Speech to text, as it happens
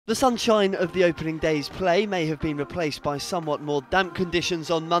The sunshine of the opening day's play may have been replaced by somewhat more damp conditions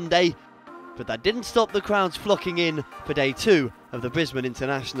on Monday, but that didn't stop the crowds flocking in for day 2 of the Brisbane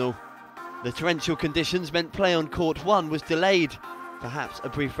International. The torrential conditions meant play on court 1 was delayed, perhaps a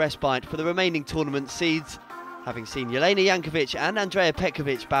brief respite for the remaining tournament seeds, having seen Jelena Jankovic and Andrea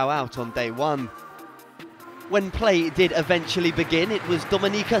Petkovic bow out on day 1. When play did eventually begin, it was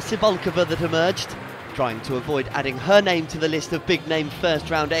Dominika Cibulkova that emerged, trying to avoid adding her name to the list of big-name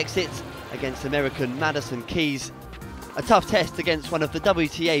first-round exits against American Madison Keys. A tough test against one of the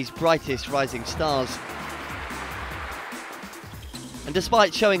WTA's brightest rising stars. And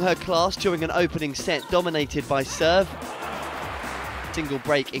despite showing her class during an opening set dominated by serve, a single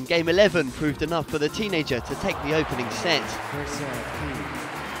break in game 11 proved enough for the teenager to take the opening set.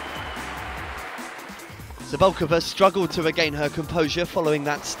 Cibulkova struggled to regain her composure following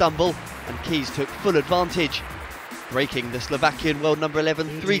that stumble, and Keys took full advantage, breaking the Slovakian world number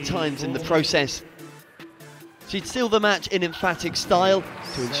 11 3 times in the process. She'd seal the match in emphatic style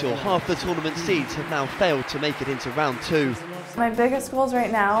to ensure half the tournament seeds have now failed to make it into round 2. My biggest goals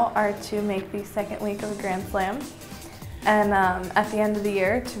right now are to make the second week of a Grand Slam, and at the end of the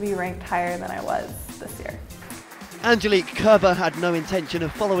year to be ranked higher than I was this year. Angelique Kerber had no intention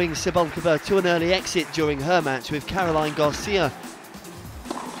of following Cibulkova to an early exit during her match with Caroline Garcia.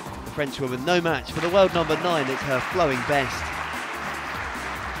 The Frenchwoman no match for the world number 9 at her flowing best.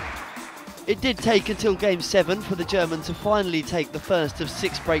 It did take until game 7 for the German to finally take the first of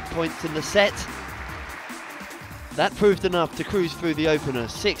 6 break points in the set. That proved enough to cruise through the opener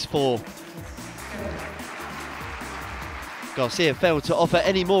 6-4. Garcia failed to offer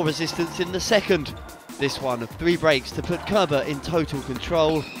any more resistance in the second. This one of 3 breaks to put Kerber in total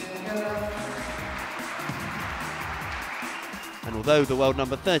control. And although the world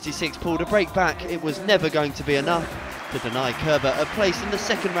number 36 pulled a break back, it was never going to be enough to deny Kerber a place in the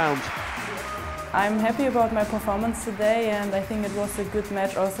second round. I'm happy about my performance today, and I think it was a good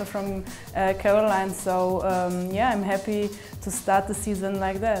match also from Caroline, so yeah, I'm happy to start the season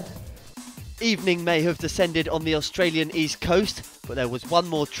like that. Evening may have descended on the Australian East Coast, but there was one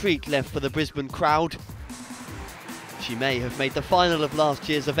more treat left for the Brisbane crowd. She may have made the final of last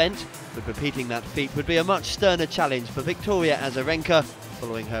year's event, but repeating that feat would be a much sterner challenge for Victoria Azarenka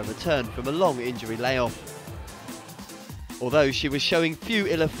following her return from a long injury layoff. Although she was showing few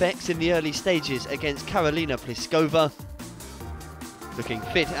ill effects in the early stages against Karolina Pliskova, looking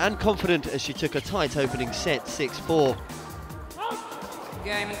fit and confident as she took a tight opening set 6-4.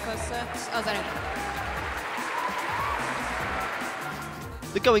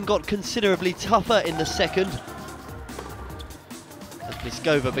 The going got considerably tougher in the second, as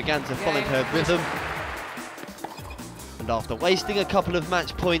Pliskova began to find her rhythm. And after wasting a couple of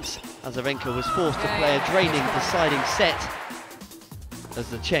match points, Azarenka was forced to play a draining deciding set, as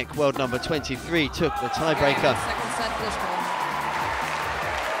the Czech world number 23 took the tiebreaker. Second set, Pliskova.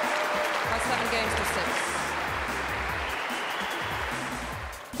 7 games to 6.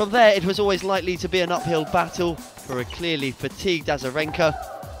 From there, it was always likely to be an uphill battle for a clearly fatigued Azarenka,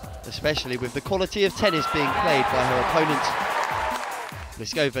 especially with the quality of tennis being played by her opponent.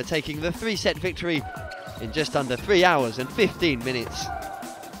 Pliskova taking the 3-set victory in just under 3 hours and 15 minutes. Game,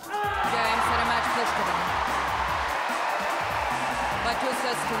 set a match, Pliskova. By 2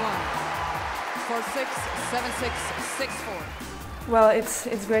 sets to 1. 4-6, 7-6, 6-4. Well, it's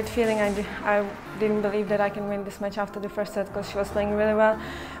a great feeling. I didn't believe that I can win this match after the first set because she was playing really well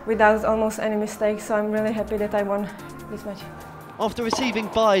without almost any mistakes, so I'm really happy that I won this match. After receiving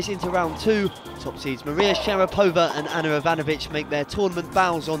byes into round 2, top seeds Maria Sharapova and Anna Ivanovic make their tournament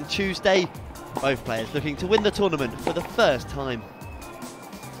bows on Tuesday, both players looking to win the tournament for the first time.